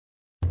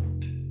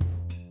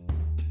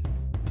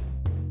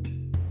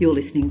You're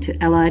listening to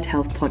Allied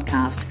Health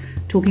Podcast,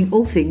 talking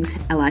all things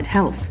allied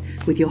health,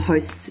 with your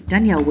hosts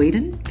Danielle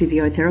Whedon,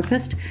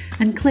 physiotherapist,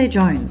 and Claire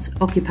Jones,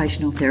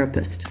 occupational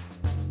therapist.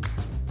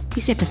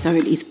 This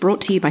episode is brought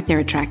to you by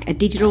TheraTrack, a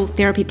digital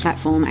therapy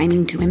platform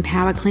aiming to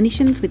empower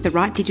clinicians with the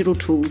right digital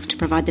tools to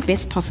provide the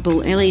best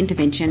possible early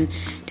intervention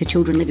to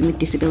children living with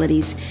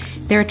disabilities.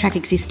 TheraTrack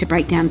exists to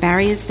break down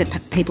barriers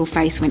that people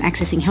face when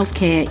accessing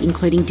healthcare,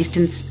 including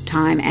distance,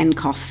 time and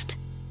cost.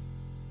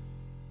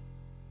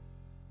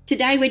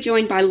 Today we're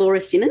joined by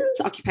Laura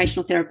Simmons,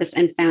 occupational therapist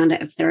and founder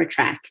of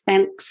TheraTrack.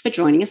 Thanks for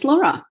joining us,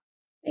 Laura.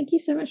 Thank you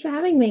so much for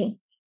having me.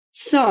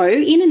 So,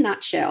 in a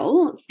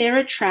nutshell,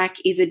 TheraTrack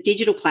is a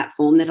digital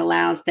platform that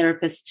allows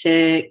therapists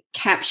to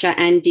capture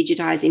and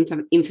digitize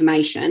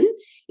information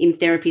in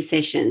therapy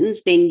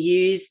sessions, then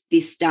use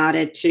this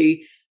data to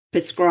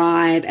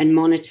prescribe and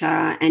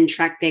monitor and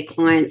track their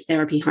clients'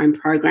 therapy home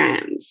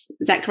programs.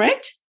 Is that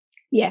correct?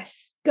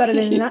 Yes, got it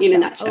in a nutshell. In a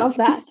nutshell. I love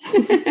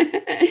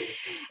that.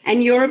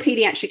 And you're a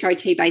paediatric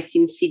OT based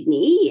in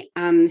Sydney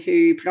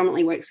who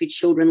predominantly works with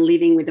children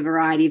living with a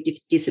variety of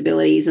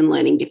disabilities and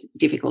learning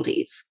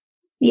difficulties.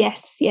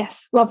 Yes.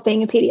 Love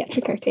being a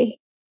paediatric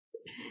OT.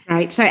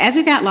 Great. So as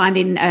we've outlined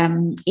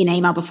in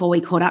email before we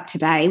caught up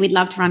today, we'd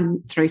love to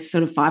run through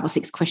sort of 5 or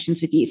 6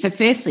 questions with you. So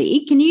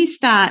firstly, can you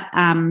start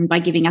by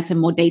giving us a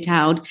more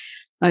detailed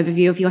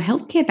overview of your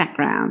healthcare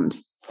background?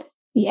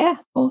 Yeah,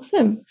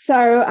 awesome.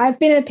 So I've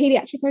been a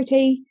paediatric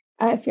OT,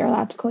 if you're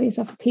allowed to call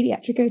yourself a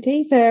paediatric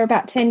OT, for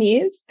about 10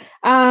 years.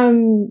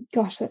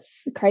 Gosh,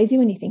 that's crazy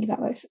when you think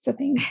about those sorts of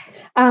things.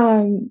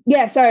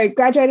 So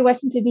graduated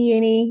Western Sydney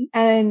Uni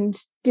and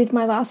did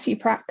my last few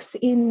pracs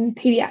in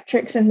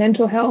paediatrics and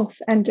mental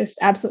health, and just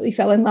absolutely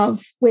fell in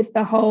love with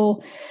the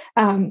whole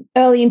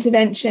early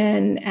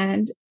intervention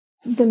and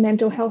the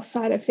mental health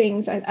side of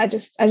things. I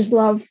just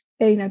love,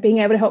 being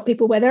able to help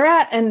people where they're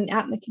at and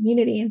out in the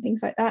community and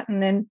things like that.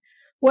 And then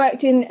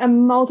worked in a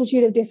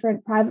multitude of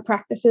different private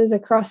practices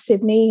across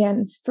Sydney.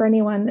 And for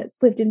anyone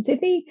that's lived in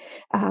Sydney,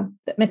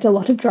 that meant a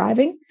lot of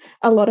driving.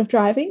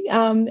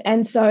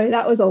 And so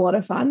that was a lot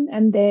of fun.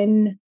 And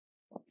then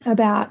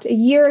about a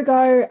year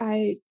ago,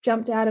 I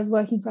jumped out of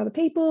working for other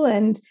people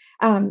and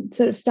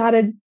sort of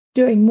started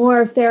doing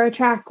more of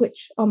TheraTrack,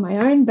 which on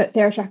my own, but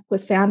TheraTrack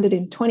was founded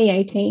in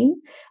 2018.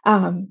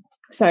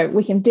 So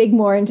we can dig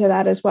more into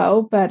that as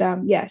well. But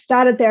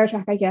started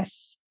TheraTrack, I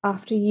guess,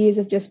 after years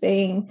of just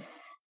being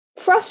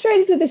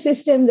frustrated with the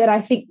system that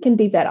I think can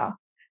be better,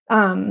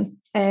 and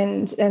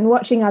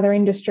watching other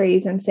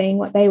industries and seeing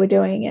what they were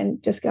doing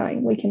and just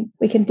going, we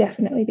can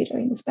definitely be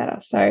doing this better.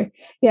 So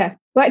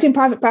worked in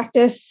private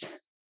practice,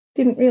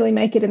 didn't really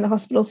make it in the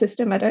hospital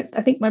system. I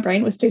think my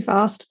brain was too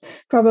fast,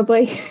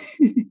 probably.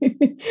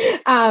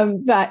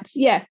 That's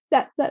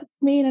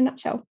me in a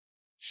nutshell.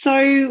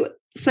 So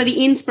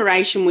the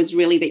inspiration was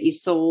really that you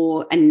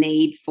saw a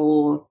need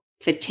for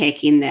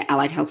tech in the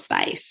allied health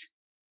space.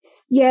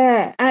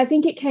 Yeah, I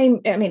think it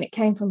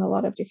came from a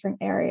lot of different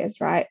areas,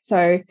 right?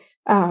 So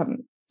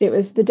it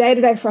was the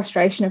day-to-day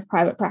frustration of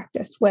private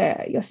practice,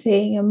 where you're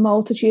seeing a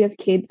multitude of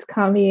kids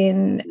come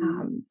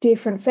in,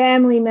 different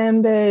family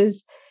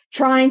members,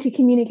 trying to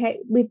communicate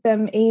with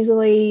them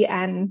easily,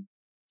 and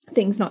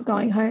things not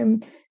going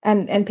home,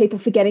 and people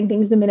forgetting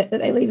things the minute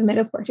that they leave a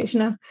medical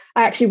practitioner.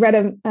 I actually read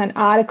an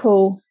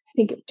article, I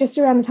think just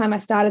around the time I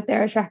started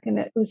TheraTrack, and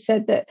it was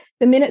said that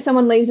the minute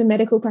someone leaves a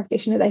medical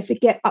practitioner, they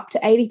forget up to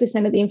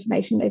 80% of the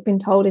information they've been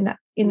told in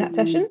that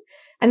session.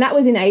 And that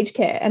was in aged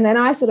care. And then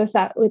I sort of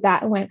sat with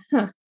that and went,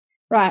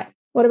 right,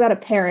 what about a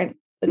parent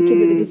with a kid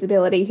with a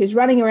disability who's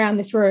running around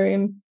this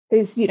room,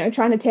 who's,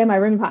 trying to tear my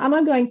room apart?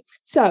 I'm going,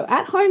 so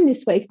at home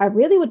this week, I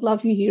really would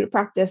love you to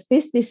practice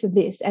this, this, and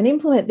this, and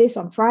implement this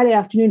on Friday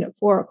afternoon at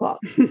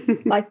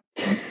 4:00. Like,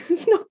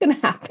 it's not going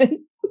to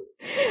happen.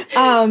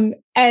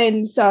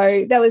 And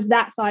so there was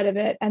that side of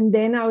it. And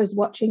then I was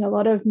watching a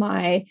lot of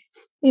my,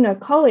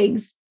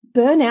 colleagues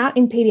burn out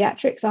in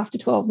pediatrics after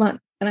 12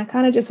 months. And I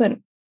kind of just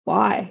went,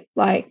 why?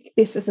 Like,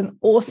 this is an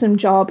awesome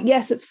job.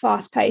 Yes, it's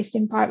fast paced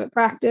in private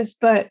practice,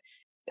 but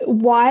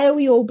why are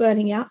we all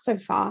burning out so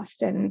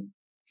fast? And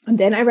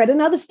then I read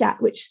another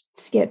stat which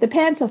scared the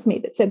pants off me,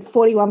 that said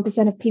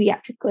 41% of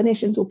pediatric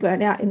clinicians will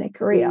burn out in their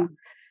career.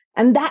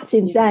 And that's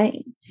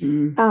insane.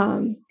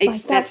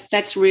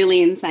 That's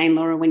really insane,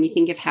 Laura, when you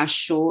think of how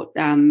short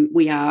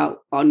we are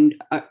on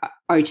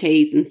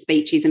OTs and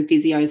speeches and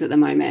physios at the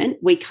moment.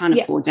 We can't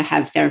afford to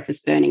have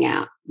therapists burning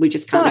out. We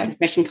just can't. The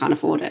profession can't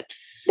afford it.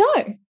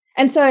 No.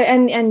 And so,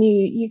 and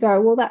you go,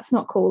 well, that's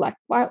not cool. Like,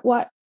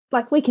 what?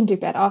 Like, we can do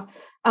better.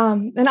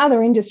 And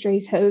other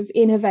industries have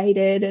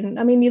innovated. And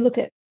I mean, you look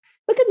at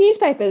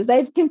newspapers.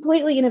 They've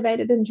completely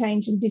innovated and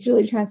changed and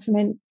digitally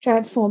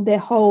transformed their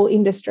whole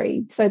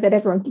industry so that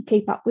everyone can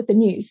keep up with the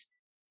news.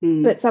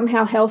 But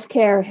somehow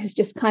healthcare has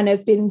just kind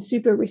of been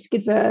super risk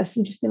adverse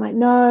and just been like,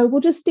 no,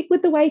 we'll just stick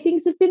with the way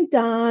things have been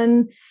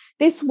done.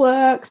 This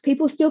works.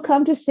 People still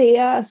come to see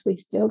us. We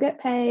still get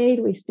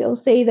paid. We still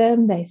see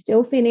them. They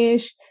still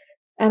finish.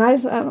 And I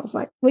was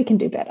like, we can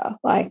do better.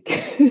 Like,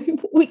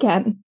 we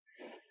can.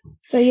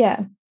 So,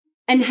 yeah.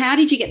 And how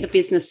did you get the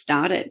business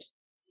started?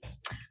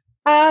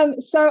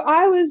 So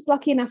I was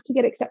lucky enough to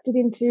get accepted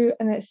into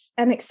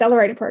an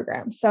accelerator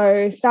program.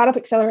 So Startup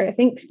Accelerator,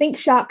 think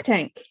Shark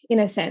Tank in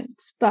a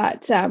sense,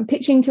 but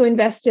pitching to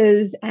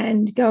investors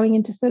and going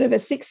into sort of a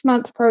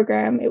 6-month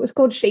program. It was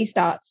called She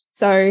Starts.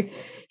 So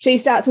She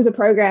Starts was a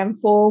program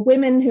for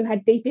women who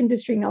had deep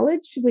industry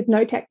knowledge with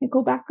no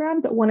technical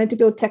background, but wanted to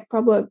build tech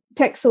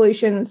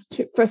solutions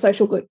for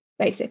social good,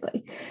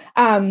 basically.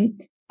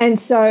 And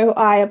so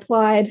I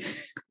applied,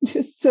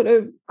 just sort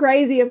of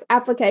crazy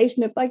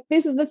application of like,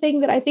 this is the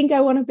thing that I think I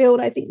want to build.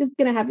 I think this is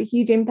going to have a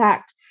huge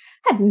impact.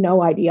 Had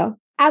no idea,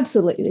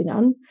 absolutely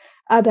none,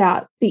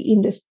 about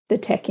the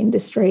tech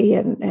industry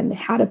and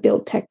how to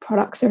build tech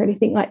products or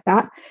anything like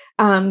that.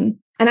 And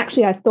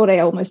actually, I thought I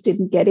almost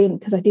didn't get in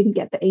because I didn't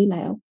get the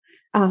email.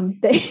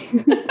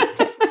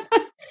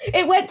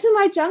 It went to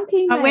my junk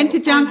email. I went to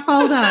junk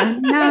folder.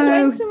 No.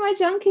 It went to my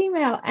junk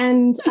email.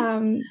 And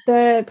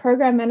the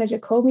program manager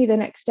called me the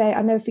next day.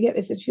 I'll never forget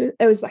this. It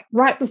was like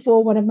right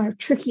before one of my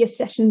trickiest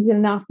sessions in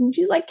an afternoon.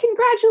 She's like,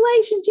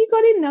 congratulations, you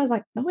got in. And I was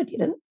like, no, I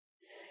didn't.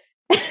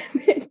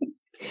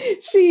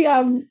 She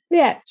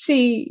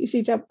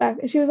jumped back.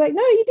 She was like,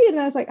 no, you did. And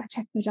I was like, I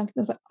checked my junk.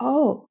 And I was like,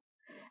 oh.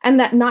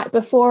 And that night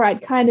before,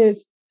 I'd kind of,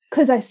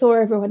 because I saw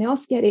everyone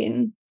else get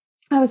in,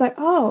 I was like,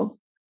 oh,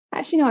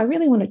 actually, no, I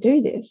really want to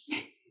do this.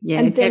 Yeah,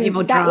 and it gave you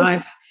more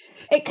drive.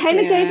 It kind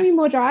of gave me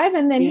more drive.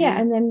 And then,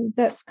 and then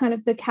that's kind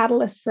of the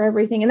catalyst for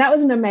everything. And that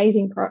was an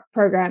amazing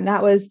program.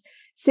 That was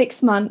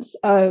 6 months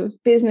of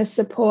business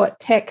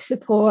support, tech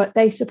support.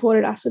 They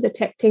supported us with a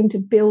tech team to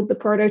build the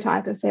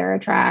prototype of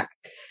TheraTrack.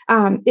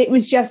 It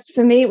was just,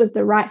 for me, it was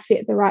the right fit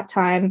at the right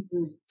time,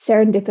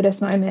 serendipitous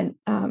moment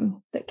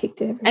that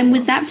kicked it. And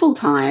was that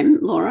full-time,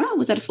 Laura?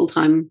 Was that a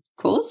full-time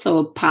course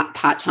or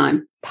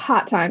part-time?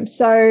 Part-time.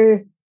 So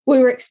we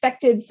were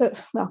expected,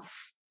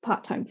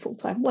 part-time,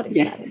 full-time. What is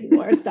that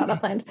anymore in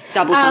startup land?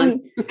 Double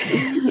time.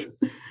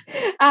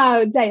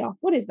 Day off.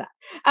 What is that?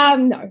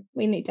 No,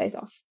 we need days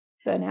off.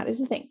 Burnout is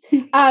the thing.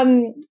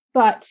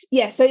 But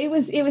yeah, so it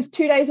was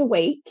 2 days a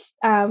week,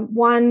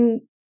 one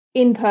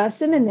in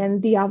person, and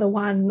then the other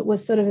one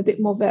was sort of a bit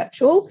more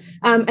virtual.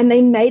 And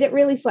they made it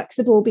really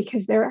flexible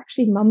because there were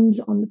actually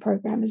mums on the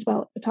program as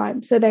well at the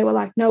time. So they were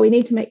like, no, we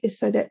need to make this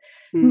so that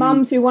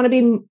mums who want to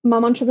be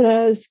mum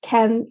entrepreneurs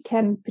can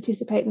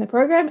participate in the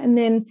program. And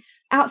then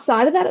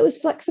outside of that, it was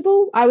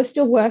flexible. I was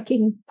still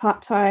working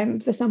part-time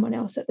for someone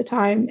else at the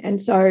time.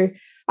 And so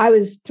I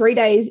was 3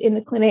 days in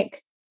the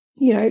clinic,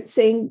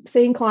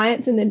 seeing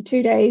clients, and then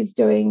 2 days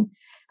doing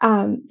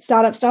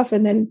startup stuff.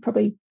 And then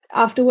probably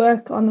after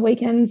work on the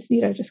weekends,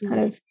 just kind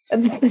of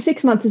the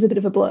 6 months is a bit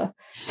of a blur,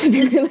 to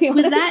be really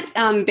honest. Was that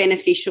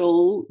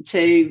beneficial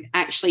to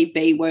actually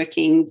be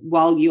working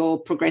while you're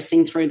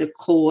progressing through the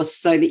course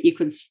so that you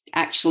could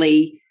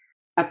actually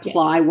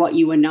apply what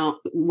you were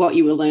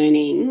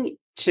learning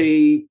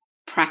to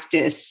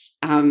practice,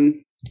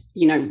 in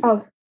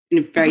a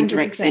very 100%.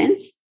 Direct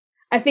sense?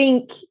 I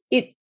think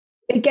it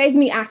gave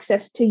me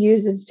access to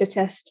users to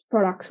test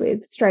products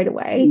with straight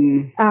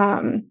away.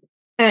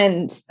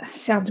 And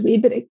sounds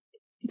weird, but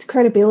it's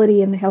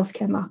credibility in the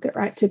healthcare market,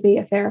 right? To be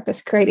a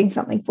therapist creating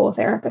something for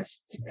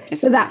therapists. Definitely.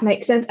 So that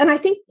makes sense. And I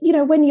think,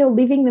 when you're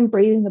living and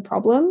breathing the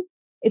problem,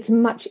 it's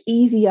much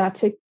easier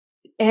to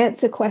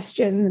answer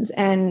questions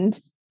and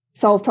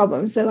solve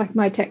problems. So like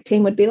my tech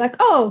team would be like,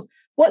 oh,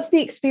 what's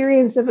the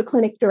experience of a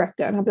clinic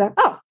director? And I'd be like,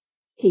 oh,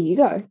 here you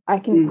go. I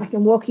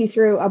can walk you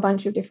through a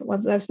bunch of different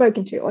ones that I've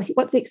spoken to. Or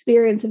what's the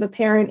experience of a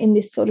parent in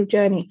this sort of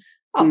journey?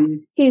 Oh,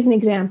 here's an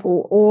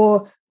example.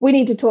 Or we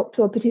need to talk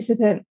to a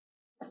participant.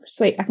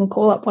 Sweet, I can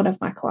call up one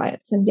of my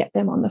clients and get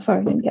them on the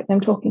phone and get them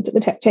talking to the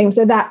tech team.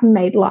 So that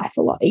made life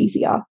a lot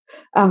easier.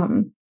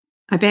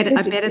 I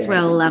bet as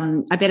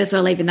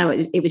well, even though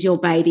it was your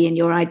baby and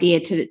your idea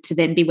to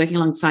then be working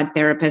alongside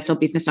therapists or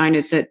business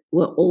owners that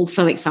were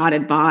also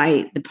excited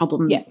by the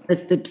problem,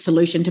 the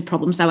solution to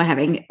problems they were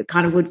having, it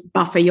kind of would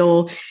buffer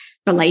your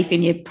belief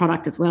in your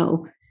product as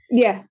well.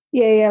 Yeah.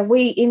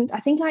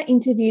 I think I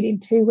interviewed in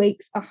 2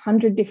 weeks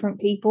 100 different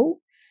people,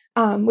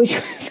 which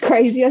was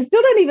crazy. I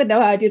still don't even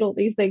know how I did all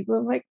these things. I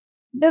was like,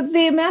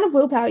 the amount of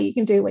willpower you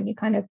can do when you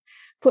kind of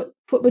put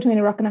between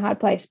a rock and a hard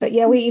place. But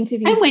yeah, we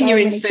interviewed. And when you're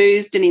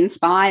enthused and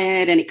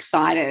inspired and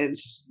excited,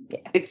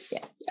 it's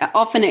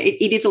often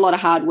it is a lot of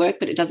hard work,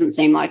 but it doesn't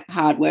seem like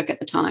hard work at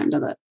the time,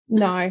 does it?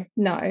 No.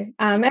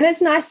 And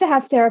it's nice to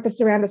have therapists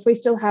around us. We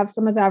still have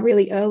some of our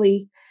really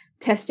early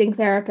testing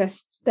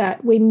therapists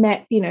that we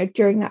met,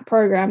 during that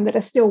program that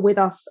are still with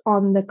us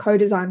on the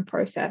co-design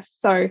process.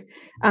 So,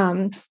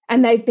 and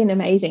they've been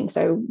amazing.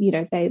 So,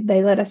 they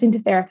let us into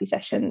therapy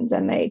sessions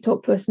and they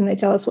talk to us and they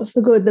tell us what's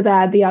the good, the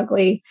bad, the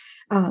ugly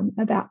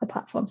about the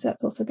platform. So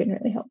that's also been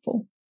really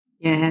helpful.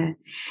 Yeah.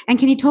 And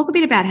can you talk a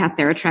bit about how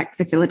TheraTrack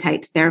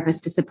facilitates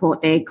therapists to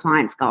support their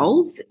clients'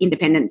 goals,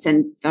 independence,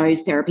 and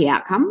those therapy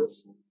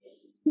outcomes?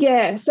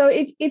 Yeah, so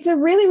it's a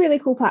really, really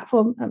cool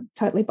platform. I'm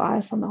totally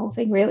biased on the whole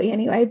thing, really,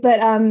 anyway. But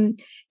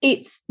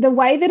it's the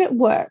way that it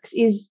works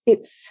is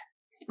it's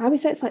I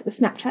always say it's like the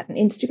Snapchat and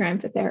Instagram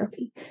for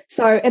therapy.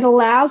 So it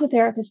allows a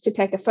therapist to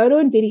take a photo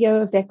and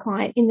video of their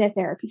client in their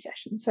therapy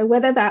session. So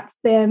whether that's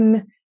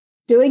them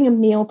doing a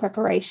meal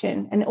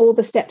preparation and all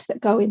the steps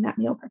that go in that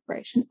meal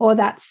preparation, or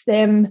that's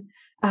them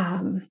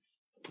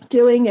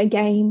doing a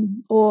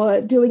game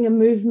or doing a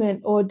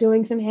movement or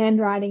doing some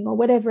handwriting or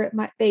whatever it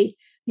might be,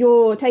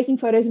 you're taking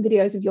photos and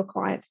videos of your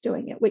clients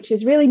doing it, which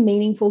is really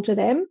meaningful to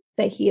them.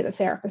 They hear the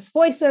therapist's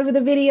voice over the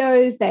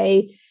videos.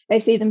 They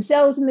see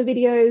themselves in the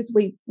videos.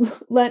 We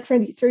learnt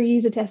through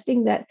user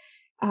testing that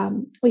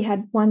we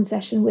had one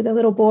session with a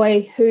little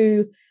boy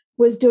who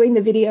was doing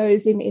the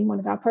videos in one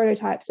of our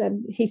prototypes,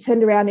 and he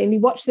turned around and he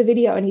watched the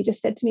video and he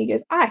just said to me, he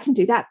goes, I can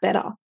do that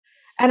better.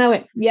 And I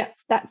went, yep,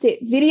 that's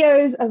it.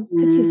 Videos of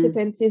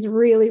participants is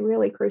really,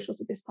 really crucial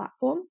to this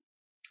platform.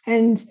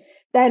 And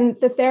then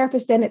the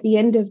therapist then at the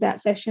end of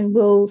that session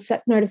will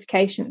set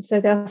notifications.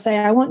 So they'll say,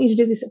 I want you to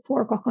do this at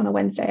 4:00 on a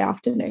Wednesday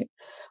afternoon,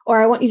 or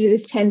I want you to do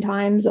this 10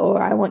 times,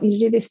 or I want you to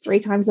do this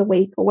 3 times a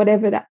week, or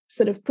whatever that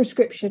sort of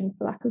prescription,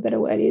 for lack of a better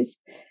word, is.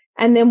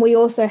 And then we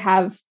also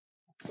have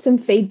some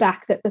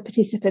feedback that the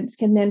participants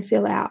can then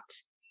fill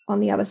out on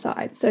the other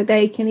side. So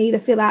they can either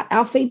fill out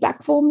our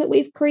feedback form that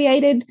we've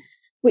created,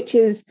 which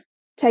is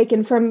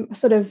taken from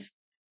sort of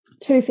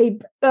two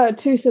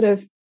sort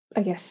of,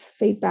 I guess,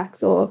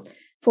 feedbacks or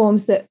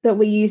forms that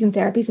we use in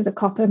therapy. So the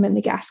COPM and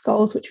the GAS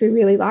goals, which we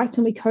really liked,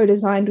 and we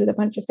co-designed with a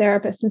bunch of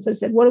therapists and sort of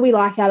said, what do we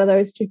like out of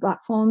those 2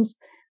 platforms?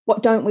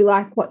 What don't we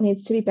like? What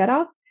needs to be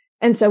better?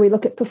 And so we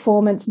look at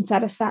performance and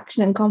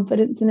satisfaction and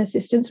confidence and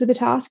assistance with the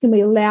task, and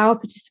we allow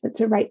participants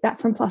to rate that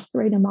from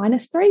 +3 to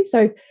 -3.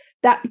 So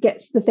that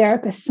gets the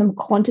therapist some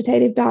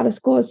quantitative data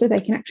scores so they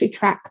can actually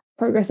track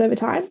progress over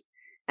time.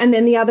 And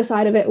then the other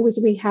side of it was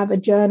we have a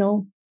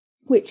journal,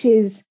 which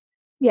is,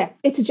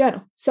 it's a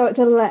journal. So it's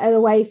a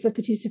way for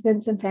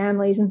participants and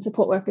families and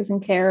support workers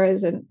and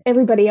carers and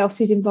everybody else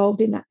who's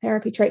involved in that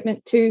therapy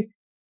treatment to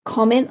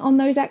comment on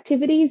those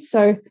activities.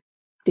 So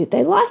did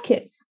they like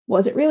it?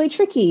 Was it really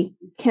tricky?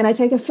 Can I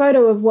take a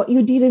photo of what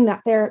you did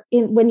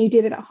when you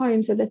did it at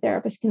home, so the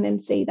therapist can then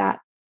see that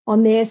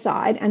on their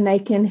side, and they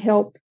can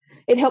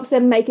it helps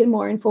them make a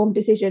more informed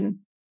decision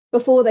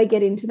before they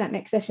get into that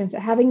next session. So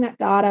having that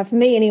data, for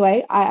me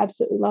anyway, I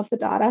absolutely love the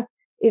data.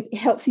 It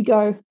helps you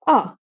go,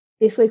 oh,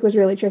 this week was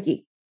really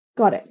tricky.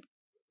 Got it.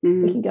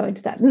 We can go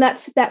into that. And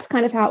that's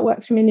kind of how it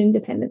works from an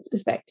independence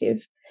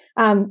perspective.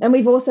 And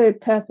we've also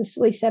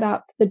purposefully set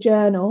up the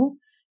journal.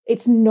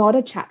 It's not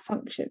a chat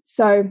function.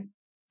 So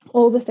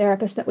all the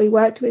therapists that we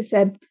worked with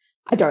said,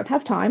 I don't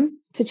have time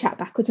to chat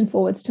backwards and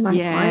forwards to my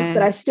clients,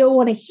 but I still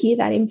want to hear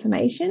that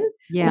information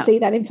and see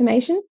that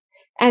information.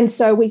 And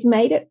so we've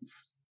made it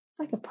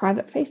like a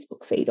private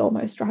Facebook feed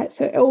almost, right?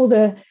 So all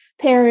the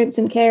parents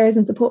and carers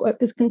and support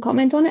workers can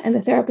comment on it, and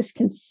the therapist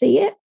can see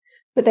it,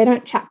 but they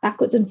don't chat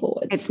backwards and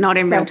forwards. It's not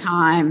in real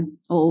time.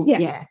 So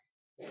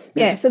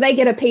they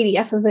get a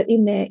PDF of it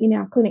in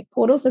our clinic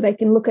portal, so they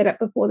can look at it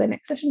before their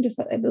next session, just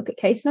like they look at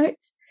case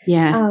notes.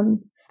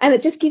 And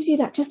it just gives you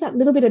that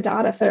little bit of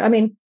data. So I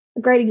mean,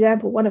 a great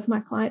example, one of my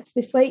clients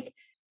this week,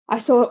 I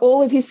saw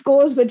all of his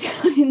scores were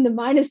down in the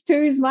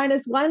 -2s,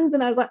 -1s,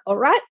 and I was like, all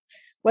right,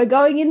 we're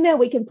going in there,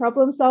 we can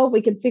problem solve,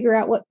 we can figure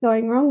out what's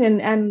going wrong,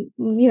 and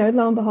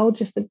lo and behold,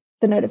 just the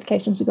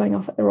notifications were going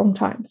off at the wrong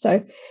time.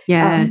 So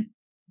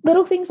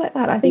little things like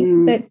that, I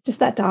think that just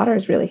that data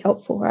is really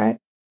helpful, right?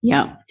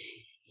 Yeah.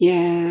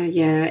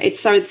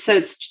 It's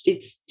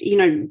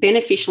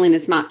beneficial in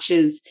as much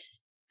as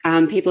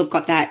people have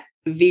got that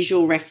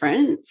visual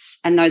reference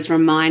and those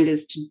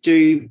reminders to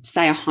do,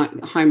 say, a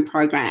home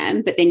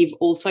program, but then you've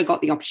also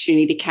got the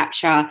opportunity to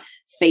capture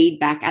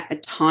feedback at the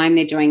time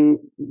they're doing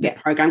the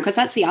program, because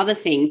that's the other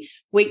thing.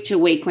 Week to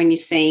week, when you're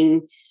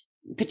seeing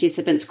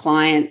participants,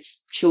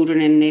 clients,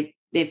 children and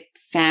their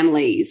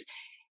families,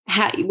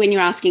 when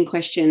you're asking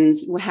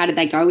questions, well, how did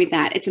they go with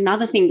that? It's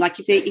another thing, like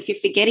if you're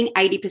forgetting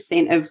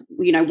 80% of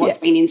what's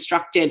been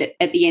instructed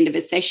at the end of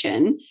a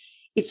session,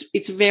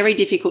 it's very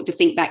difficult to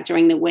think back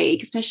during the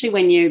week, especially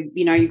when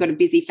you've got a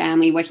busy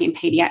family working in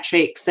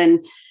pediatrics,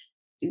 and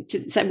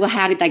to say, well,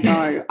 how did they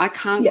go? I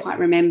can't quite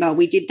remember.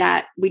 We did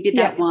that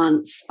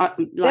once.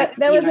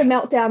 There was a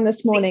meltdown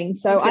this morning,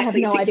 so exactly, I have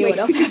no idea what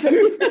else happened.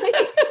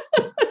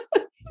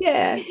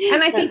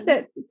 And I think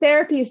that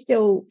therapy is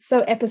still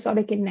so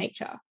episodic in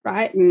nature,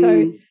 right?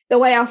 So the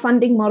way our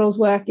funding models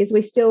work is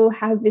we still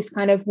have this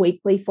kind of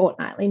weekly,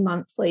 fortnightly,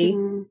 monthly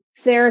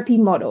therapy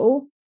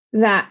model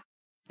that,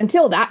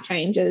 until that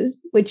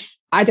changes, which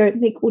I don't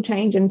think will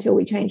change until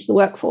we change the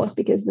workforce,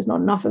 because there's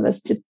not enough of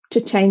us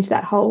to change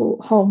that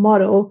whole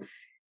model,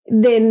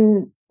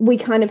 then we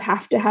kind of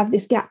have to have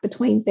this gap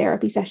between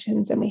therapy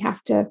sessions, and we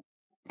have to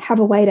have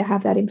a way to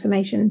have that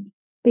information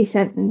be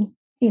sent, and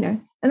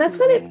and that's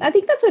where I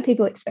think that's where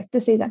people expect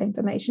to see that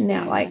information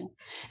now.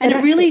 And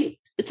it really,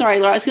 sorry,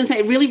 Laura, I was going to say,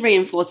 it really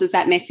reinforces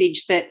that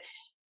message that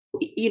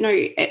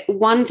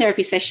one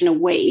therapy session a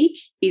week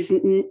is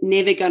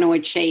never going to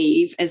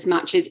achieve as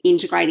much as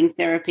integrating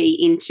therapy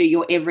into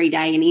your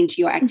everyday and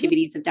into your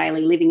activities of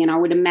daily living. And I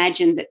would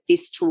imagine that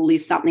this tool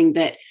is something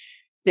that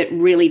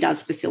really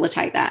does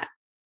facilitate that.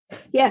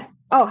 Yeah,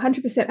 Oh,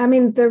 100%. I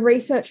mean, the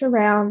research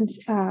around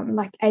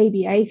like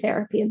ABA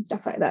therapy and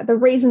stuff like that, the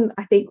reason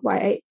I think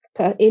why,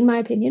 in my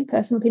opinion,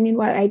 personal opinion,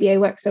 why ABA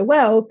works so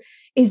well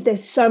is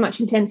there's so much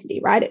intensity,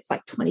 right? It's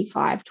like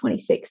 25,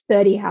 26,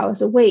 30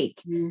 hours a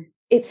week.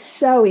 It's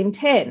so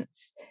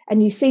intense,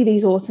 and you see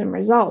these awesome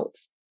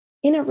results.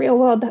 In a real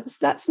world,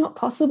 that's not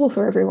possible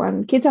for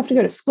everyone. Kids have to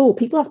go to school.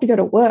 People have to go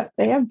to work.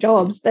 They have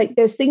jobs. Like,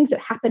 there's things that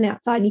happen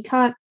outside, and you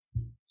can't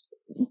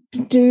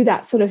do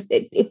that sort of,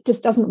 it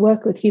just doesn't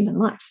work with human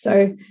life.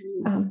 So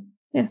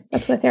yeah,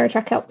 that's where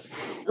TheraTrack helps.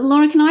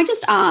 Laura, can I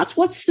just ask,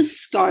 what's the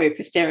scope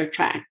of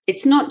TheraTrack?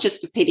 It's not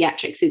just for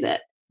pediatrics, is it?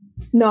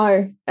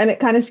 No, and it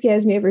kind of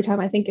scares me every time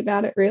I think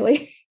about it,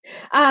 really.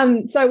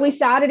 So we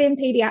started in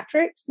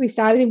pediatrics. We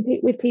started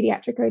with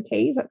pediatric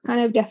OTs. That's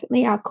kind of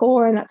definitely our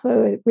core, and that's where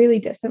we're really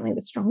definitely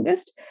the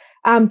strongest.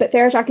 But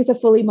TheraTrack is a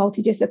fully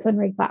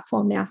multidisciplinary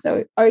platform now.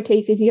 So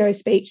OT, physio,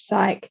 speech,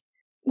 psych.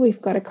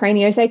 We've got a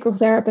craniosacral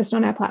therapist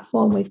on our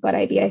platform. We've got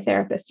ABA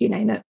therapists, you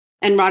name it.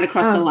 And right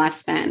across the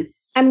lifespan.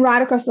 And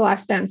right across the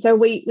lifespan. So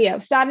we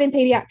have started in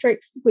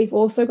pediatrics. We've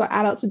also got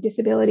adults with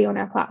disability on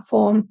our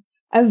platform.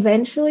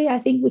 Eventually, I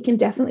think we can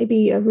definitely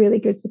be a really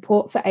good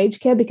support for aged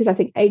care, because I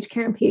think aged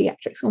care and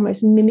pediatrics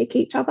almost mimic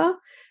each other.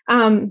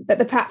 But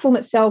the platform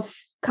itself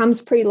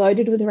comes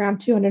preloaded with around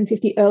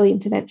 250 early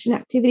intervention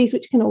activities,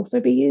 which can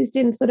also be used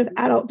in sort of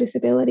adult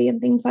disability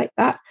and things like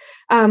that.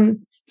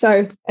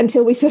 So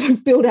until we sort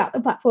of build out the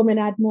platform and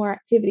add more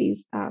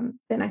activities,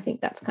 then I think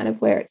that's kind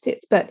of where it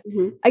sits. But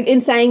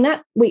in saying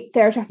that,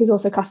 TheraTrack is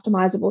also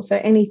customizable. So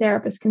any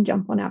therapist can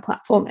jump on our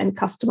platform and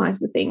customize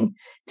the thing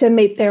to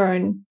meet their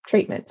own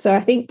treatment. So I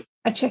think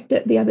I checked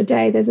it the other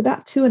day. There's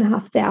about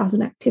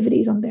 2,500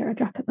 activities on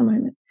TheraTrack at the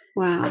moment.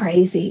 Wow.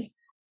 Crazy.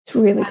 It's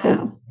really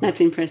cool.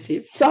 That's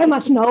impressive. So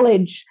much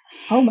knowledge.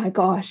 Oh, my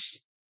gosh.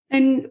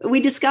 And we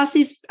discussed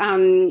this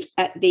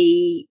at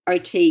the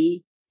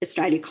OT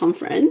Australia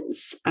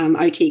conference,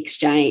 OT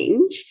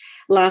Exchange,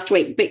 last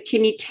week. But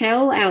can you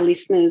tell our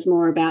listeners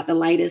more about the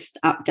latest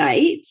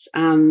updates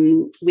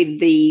with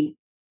the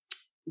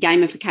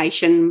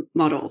gamification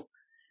model?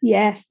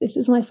 Yes, this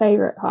is my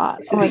favourite part.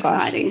 This is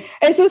exciting. Gosh.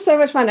 It's just so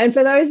much fun. And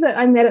for those that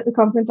I met at the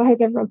conference, I hope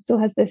everyone still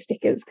has their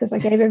stickers, because I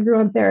gave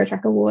everyone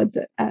TheraTrack awards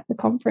at the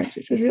conference,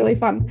 which was really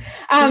fun.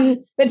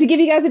 But to give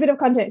you guys a bit of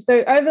context,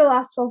 so over the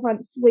last 12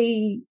 months,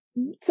 we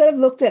sort of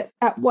looked at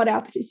what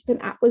our participant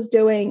app was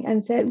doing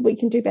and said, we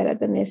can do better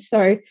than this.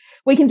 So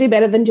we can do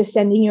better than just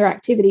sending your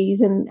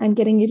activities and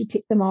getting you to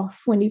tick them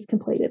off when you've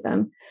completed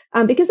them,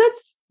 because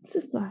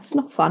it's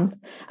not fun.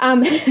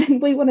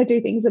 We want to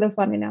do things that are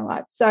fun in our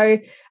lives. So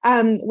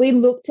we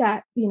looked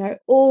at,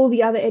 all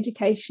the other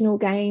educational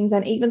games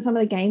and even some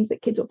of the games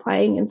that kids were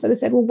playing, and sort of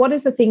said, well, what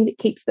is the thing that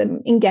keeps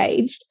them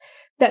engaged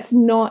that's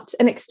not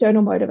an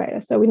external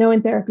motivator? So we know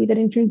in therapy that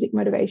intrinsic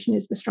motivation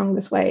is the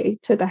strongest way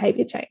to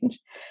behavior change.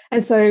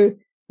 And so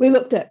we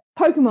looked at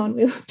Pokemon,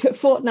 we looked at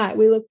Fortnite,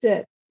 we looked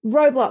at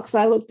Roblox,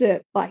 I looked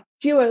at like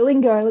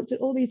Duolingo, I looked at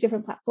all these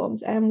different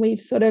platforms, and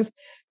we've sort of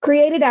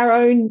created our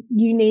own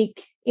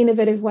unique,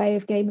 innovative way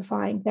of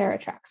gamifying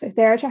TheraTrack. So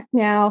TheraTrack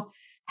now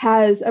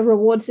has a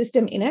reward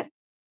system in it,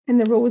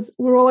 and the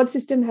reward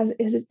system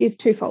is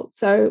twofold.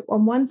 So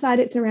on one side,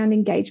 it's around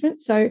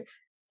engagement. So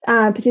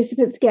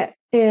participants get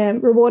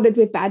rewarded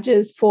with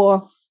badges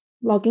for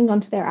logging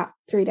onto their app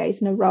 3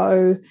 days in a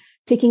row,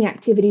 ticking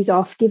activities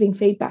off, giving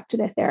feedback to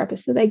their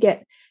therapist. So they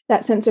get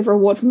that sense of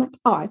reward from like,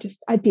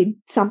 I did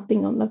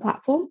something on the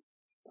platform.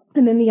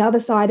 And then the other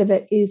side of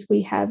it is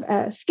we have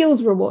a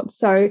skills reward.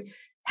 So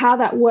how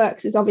that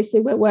works is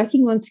obviously we're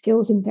working on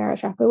skills in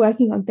TheraTrack. We're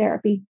working on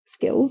therapy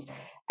skills.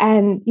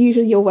 And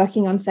usually you're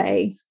working on,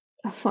 say,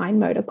 a fine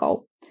motor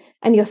goal.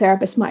 And your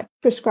therapist might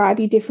prescribe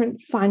you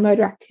different fine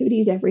motor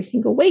activities every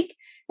single week.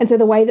 And so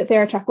the way that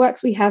TheraTrack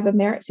works, we have a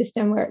merit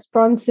system where it's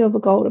bronze, silver,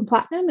 gold, and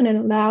platinum, and it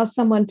allows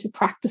someone to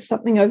practice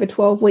something over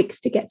 12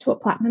 weeks to get to a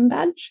platinum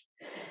badge.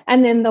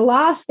 And then the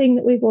last thing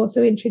that we've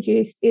also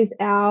introduced is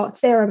our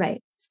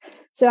TheraMates.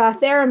 So our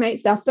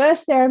TheraMates, our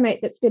first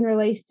TheraMate that's been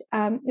released,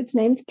 its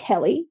name's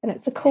Kelly, and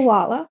it's a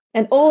koala.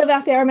 And all of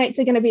our TheraMates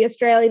are going to be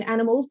Australian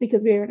animals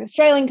because we're an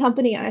Australian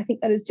company, and I think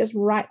that is just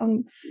right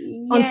on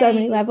so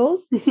many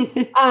levels.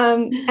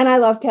 And I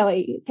love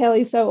Kelly.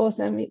 Kelly's so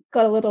awesome. It's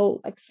got a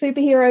little like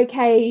superhero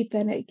cape,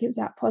 and it gives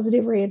out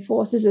positive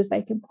reinforcers as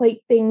they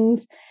complete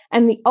things.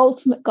 And the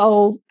ultimate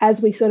goal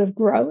as we sort of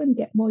grow and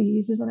get more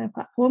users on our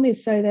platform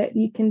is so that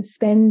you can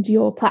spend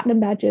your platinum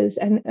badges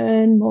and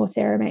earn more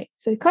TheraMates.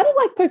 So kind of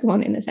like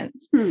Pokemon in a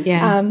sense.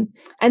 Yeah.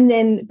 And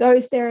then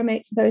those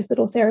TheraMates, those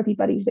little therapy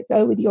buddies that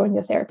go with you on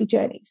your therapy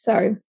journey.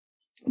 So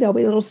there'll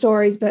be little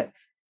stories, but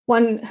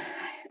one,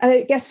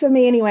 I guess for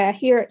me anyway, I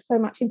hear it so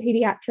much in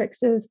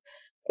pediatrics of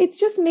it's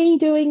just me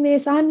doing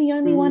this. I'm the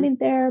only one in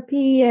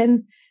therapy.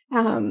 And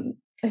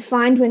I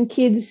find when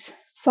kids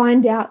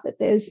find out that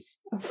there's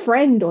a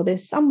friend or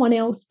there's someone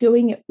else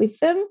doing it with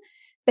them,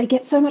 they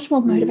get so much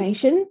more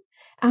motivation.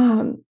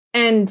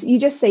 And you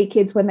just see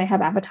kids when they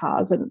have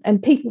avatars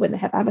and people when they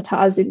have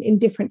avatars in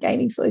different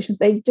gaming solutions,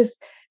 they just,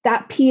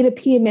 that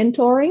peer-to-peer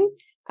mentoring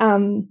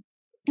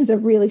is a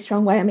really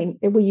strong way. I mean,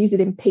 we use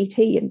it in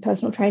PT and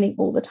personal training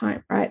all the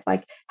time, right?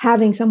 Like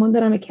having someone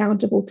that I'm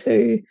accountable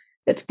to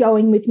that's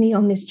going with me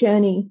on this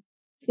journey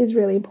is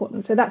really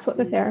important. So that's what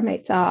the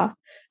TheraMates are.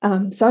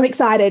 So I'm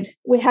excited.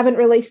 We haven't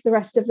released the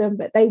rest of them,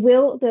 but they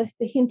will. The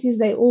hint is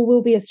they all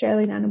will be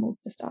Australian animals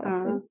to start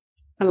off with.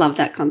 I love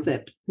that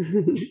concept.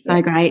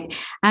 So great.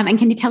 And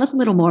can you tell us a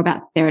little more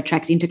about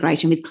TheraTrack's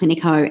integration with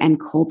Clinico and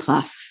Core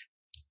Plus?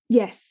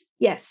 Yes.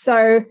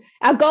 So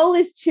our goal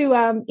is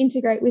to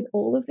integrate with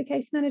all of the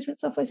case management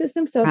software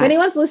systems. So if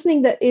anyone's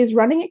listening that is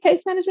running a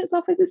case management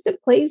software system,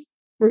 please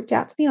reach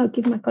out to me. I'll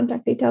give my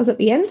contact details at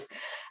the end.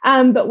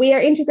 But we are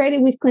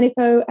integrated with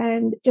Clinico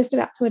and just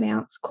about to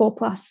announce Core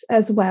Plus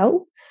as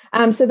well.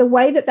 So the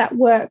way that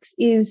works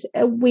is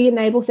we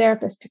enable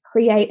therapists to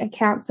create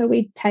accounts. So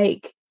we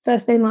take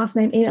first name, last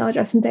name, email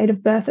address, and date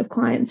of birth of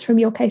clients from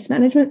your case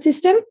management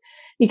system.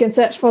 You can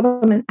search for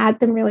them and add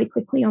them really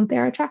quickly on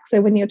TheraTrack.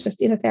 So when you're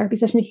just in a therapy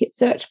session, you hit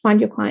search, find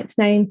your client's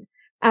name,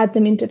 add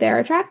them into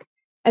TheraTrack.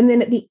 And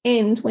then at the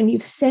end, when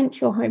you've sent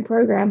your home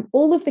program,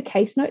 all of the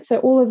case notes, so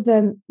all of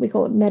them, we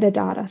call it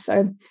metadata.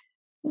 So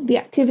the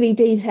activity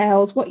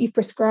details, what you've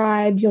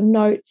prescribed, your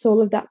notes,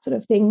 all of that sort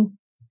of thing,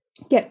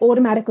 get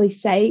automatically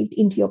saved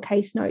into your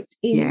case notes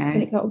in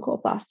Clinico and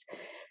Core Plus.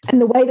 And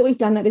the way that we've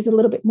done that is a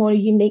little bit more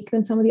unique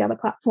than some of the other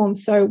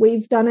platforms. So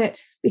we've done it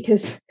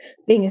because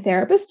being a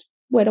therapist,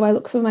 where do I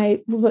look for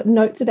my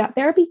notes about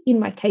therapy? In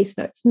my case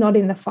notes, not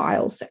in the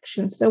files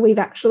section. So we've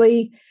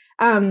actually,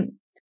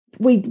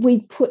 we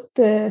put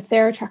the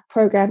TheraTrack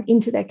program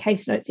into their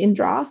case notes in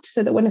draft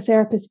so that when a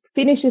therapist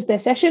finishes their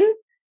session,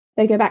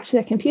 they go back to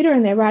their computer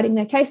and they're writing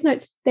their case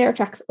notes.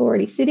 TheraTrack's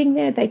already sitting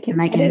there. They can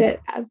edit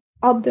it,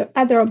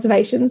 add their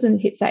observations and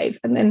hit save.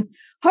 And then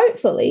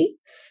hopefully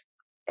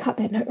cut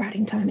their note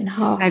writing time in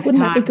half. Wouldn't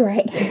that be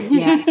great?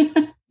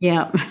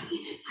 Yeah.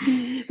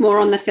 More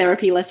on the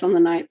therapy, less on the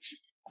notes.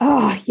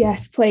 Oh,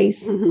 yes,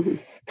 please. Maybe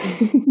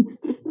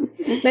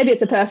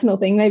it's a personal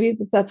thing. Maybe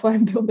that's why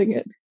I'm building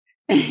it.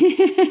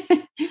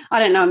 I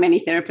don't know many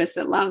therapists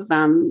that love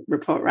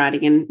report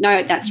writing. And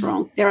no, that's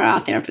wrong. There are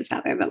therapists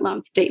out there that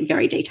love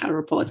very detailed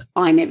reports.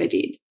 I never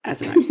did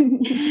as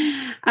an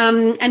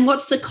and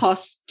what's the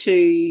cost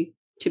to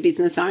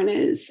business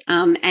owners?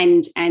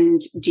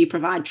 And do you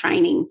provide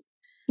training?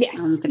 Yes.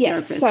 For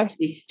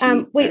therapists.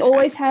 So we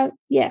always have,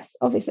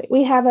 obviously.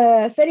 We have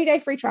a 30-day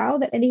free trial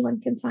that anyone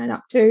can sign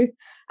up to.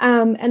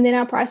 And then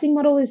our pricing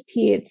model is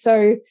tiered.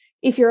 So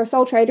if you're a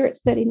sole trader,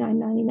 it's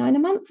 $39.99 a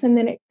month. And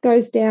then it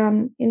goes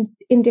down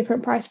in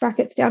different price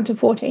brackets down to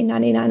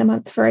 $14.99 a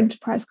month for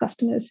enterprise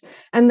customers.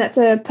 And that's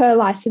a per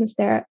license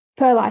per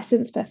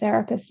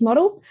therapist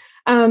model.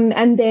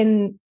 And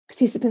then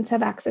participants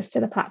have access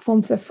to the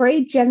platform for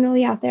free.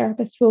 Generally, our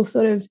therapists will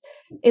sort of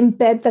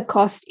embed the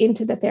cost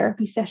into the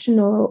therapy session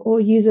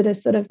or use it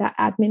as sort of that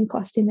admin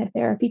cost in their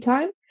therapy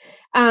time.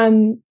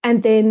 And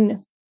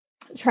then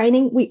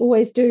training, we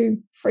always do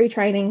free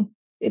training.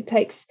 It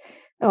takes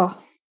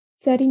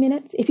 30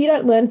 minutes. If you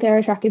don't learn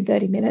TheraTrack in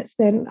 30 minutes,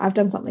 then I've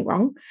done something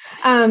wrong.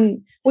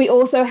 We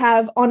also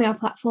have on our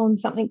platform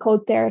something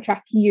called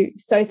TheraTrack U.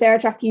 So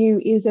TheraTrack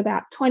U is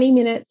about 20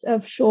 minutes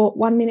of short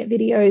 1-minute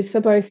videos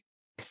for both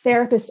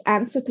therapists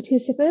and for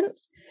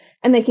participants,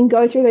 and they can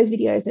go through those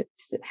videos.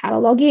 It's how to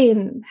log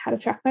in, how to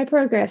track my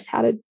progress,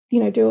 how to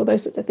do all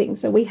those sorts of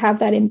things. So we have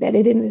that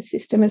embedded in the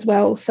system as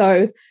well.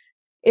 So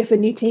if a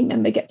new team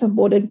member gets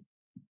onboarded,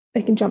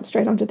 they can jump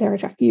straight onto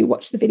TheraTrack U,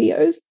 watch the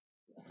videos,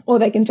 or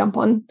they can jump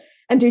on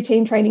and do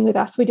team training with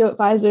us. We do it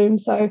via Zoom.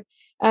 So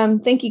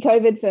thank you,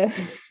 COVID, for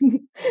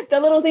the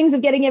little things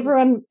of getting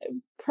everyone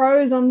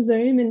pros on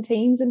Zoom and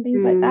Teams and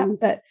things like that.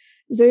 But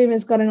Zoom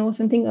has got an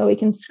awesome thing where we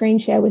can screen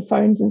share with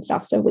phones and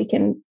stuff, so we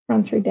can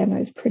run through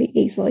demos pretty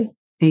easily.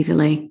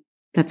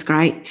 That's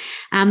great.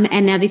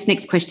 And now this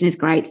next question is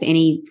great for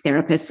any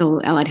therapists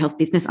or allied health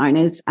business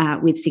owners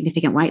with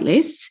significant wait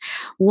lists.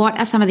 What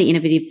are some of the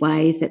innovative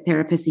ways that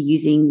therapists are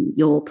using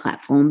your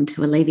platform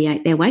to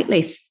alleviate their wait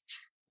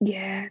lists?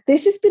 Yeah,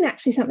 this has been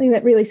actually something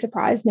that really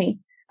surprised me.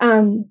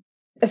 I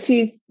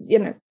think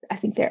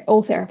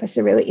all therapists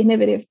are really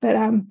innovative, but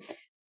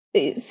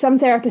some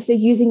therapists are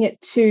using it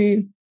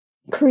to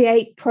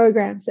create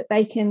programs that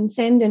they can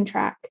send and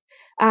track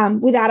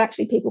without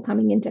actually people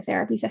coming into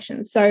therapy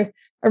sessions. So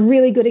a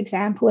really good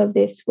example of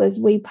this was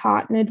we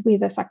partnered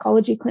with a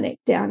psychology clinic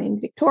down in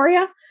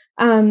Victoria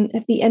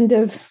at the end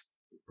of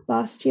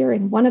last year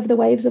in one of the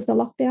waves of the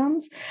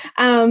lockdowns.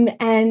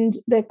 And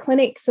the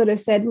clinic sort of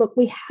said, look,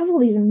 we have all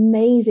these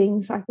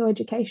amazing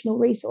psychoeducational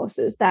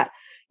resources that,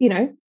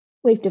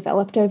 we've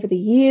developed over the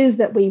years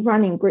that we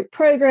run in group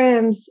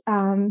programs,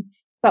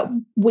 but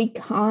we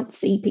can't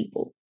see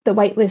people. The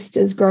wait list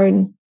has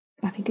grown,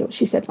 I think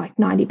she said like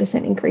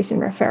 90% increase in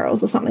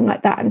referrals or something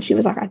like that. And she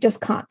was like, I just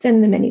can't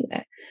send them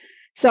anywhere.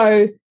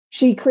 So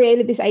she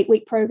created this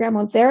 8-week program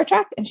on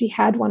TheraTrack, and she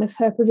had one of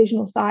her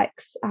provisional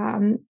psychs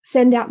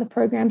send out the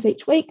programs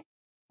each week,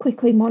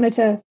 quickly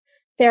monitor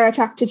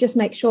TheraTrack to just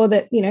make sure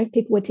that,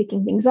 people were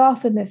ticking things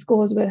off and their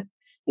scores were,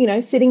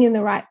 sitting in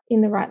the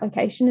right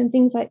location and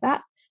things like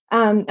that.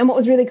 And what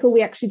was really cool,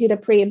 we actually did a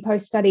pre and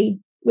post study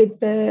with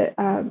the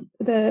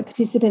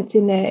participants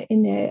in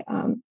their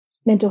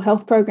mental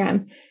health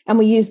program, and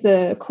we use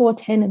the Core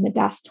 10 and the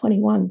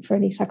DAS-21 for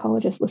any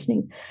psychologists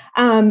listening.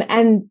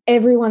 And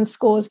everyone's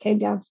scores came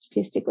down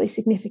statistically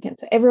significant.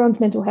 So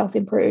everyone's mental health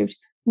improved.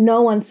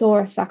 No one saw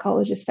a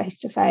psychologist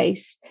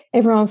face-to-face.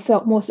 Everyone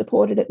felt more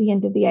supported at the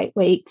end of the 8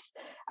 weeks.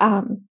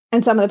 And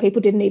some of the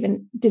people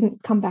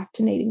didn't come back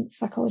to needing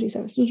psychology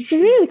services, which was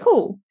really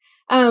cool.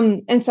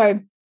 And so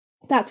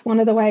that's one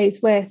of the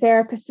ways where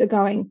therapists are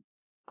going,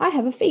 I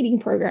have a feeding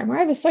program, or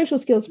I have a social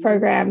skills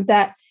program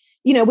that,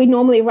 we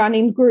normally run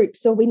in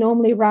groups, or we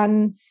normally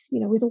run,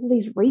 with all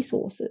these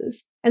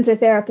resources. And so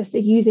therapists are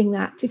using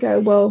that to go,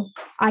 well,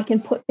 I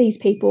can put these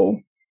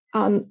people,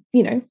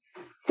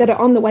 that are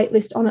on the wait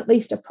list on at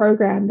least a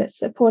program that's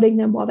supporting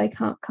them while they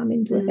can't come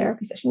into a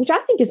therapy session, which I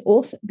think is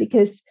awesome,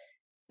 because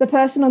the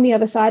person on the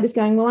other side is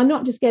going, well, I'm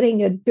not just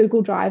getting a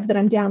Google Drive that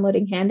I'm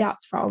downloading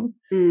handouts from.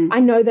 I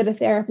know that a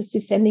therapist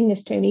is sending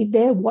this to me.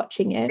 They're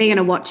watching it. They're going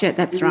to watch it.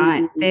 That's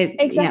right.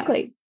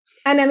 Exactly. Yeah.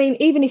 And I mean,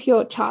 even if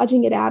you're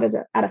charging it out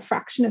at a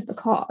fraction of the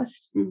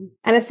cost, and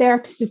a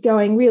therapist is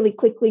going really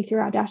quickly through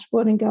our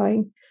dashboard and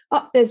going,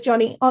 oh, there's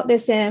Johnny, oh,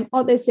 there's Sam,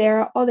 oh, there's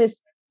Sarah, oh,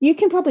 you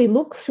can probably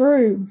look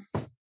through,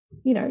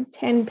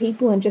 10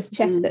 people and just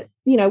check that,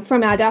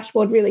 from our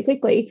dashboard really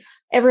quickly,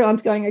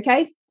 everyone's going,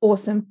 okay,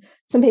 awesome.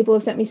 Some people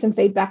have sent me some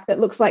feedback that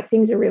looks like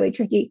things are really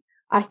tricky.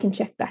 I can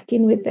check back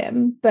in with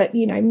them. But,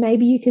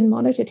 maybe you can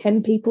monitor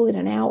 10 people in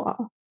an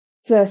hour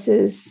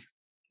versus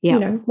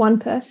one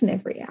person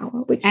every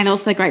hour. And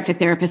also great for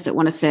therapists that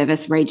want to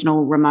service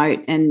regional,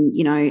 remote and,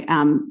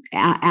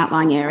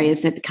 outlying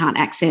areas that can't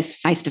access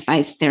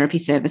face-to-face therapy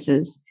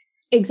services.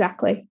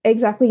 Exactly.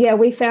 Yeah,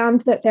 we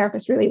found that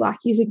therapists really like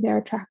using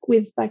TheraTrack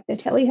with like their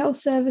telehealth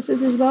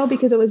services as well,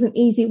 because it was an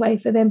easy way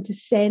for them to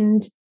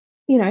send,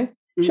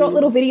 short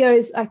little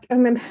videos. Like I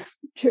remember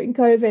during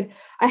COVID,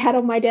 I had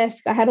on my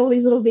desk, I had all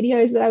these little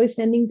videos that I was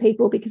sending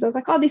people, because I was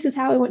like, oh, this is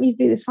how I want you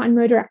to do this fine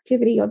motor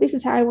activity, or this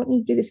is how I want you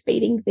to do this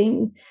feeding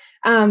thing.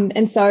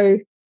 And so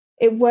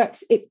it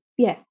works.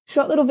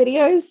 Short little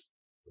videos,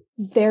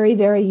 very,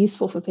 very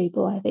useful for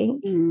people, I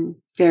think.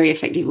 Very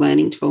effective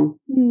learning tool.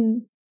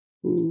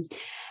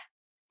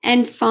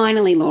 And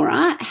finally,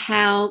 Laura,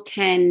 how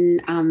can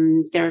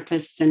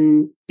therapists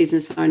and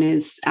business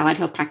owners, allied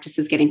health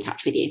practices get in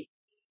touch with you?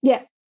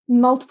 Yeah,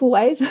 multiple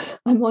ways.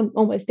 I'm on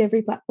almost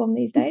every platform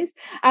these days.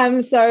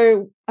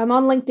 So I'm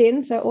on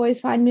LinkedIn, so always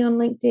find me on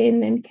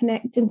LinkedIn and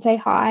connect and say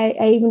hi.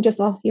 I even just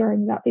love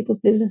hearing about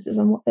people's businesses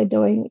and what they're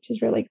doing, which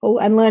is really cool,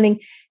 and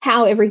learning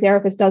how every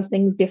therapist does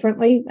things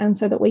differently, and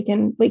so that we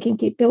can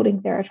keep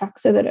building TheraTrack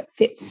so that it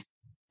fits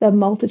the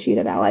multitude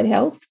of allied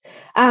health.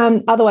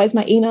 Otherwise,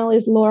 my email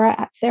is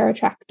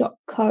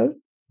laura@theratrack.co.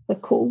 We're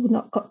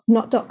cool,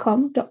 not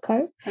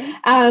 .com.co.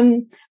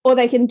 Or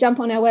they can jump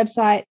on our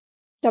website,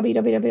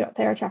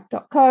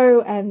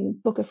 www.theratrack.co,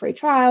 and book a free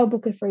trial,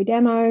 book a free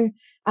demo.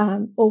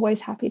 Always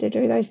happy to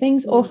do those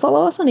things. Or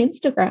follow us on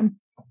Instagram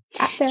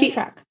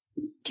 @TheraTrack.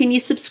 Can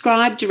you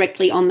subscribe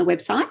directly on the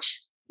website?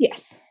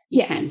 Yes.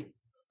 You can.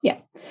 Yeah.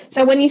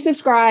 So when you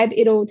subscribe,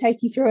 it'll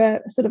take you through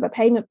a sort of a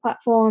payment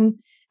platform.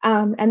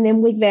 And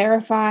then we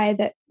verify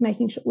that,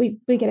 making sure we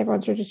get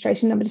everyone's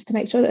registration number just to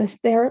make sure that a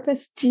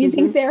therapist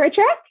using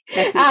TheraTrack.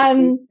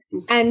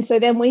 And so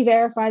then we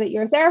verify that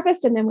you're a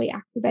therapist, and then we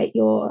activate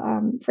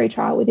your free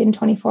trial within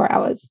 24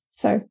 hours.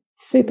 So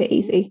super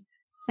easy.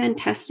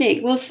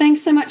 Fantastic. Well,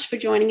 thanks so much for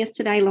joining us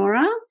today,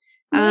 Laura.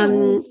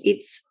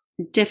 It's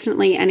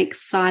definitely an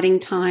exciting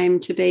time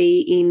to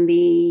be in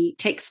the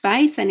tech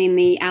space and in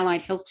the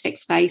allied health tech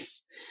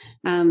space.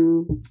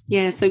 So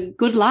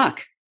good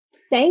luck.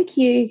 Thank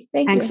you.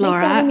 Thanks,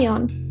 Laura. Thanks for having me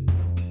on.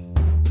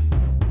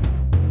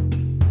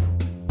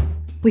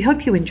 We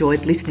hope you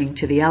enjoyed listening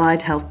to the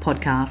Allied Health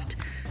Podcast.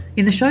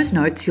 In the show's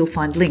notes, you'll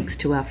find links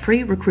to our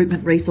free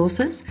recruitment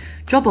resources,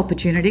 job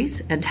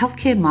opportunities, and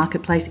healthcare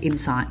marketplace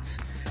insights.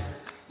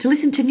 To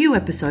listen to new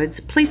episodes,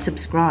 please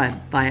subscribe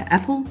via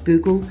Apple,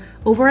 Google,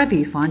 or wherever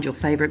you find your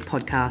favourite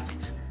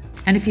podcasts.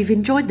 And if you've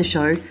enjoyed the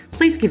show,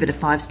 please give it a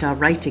 5-star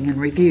rating and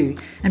review,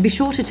 and be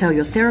sure to tell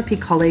your therapy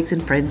colleagues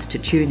and friends to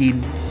tune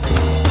in.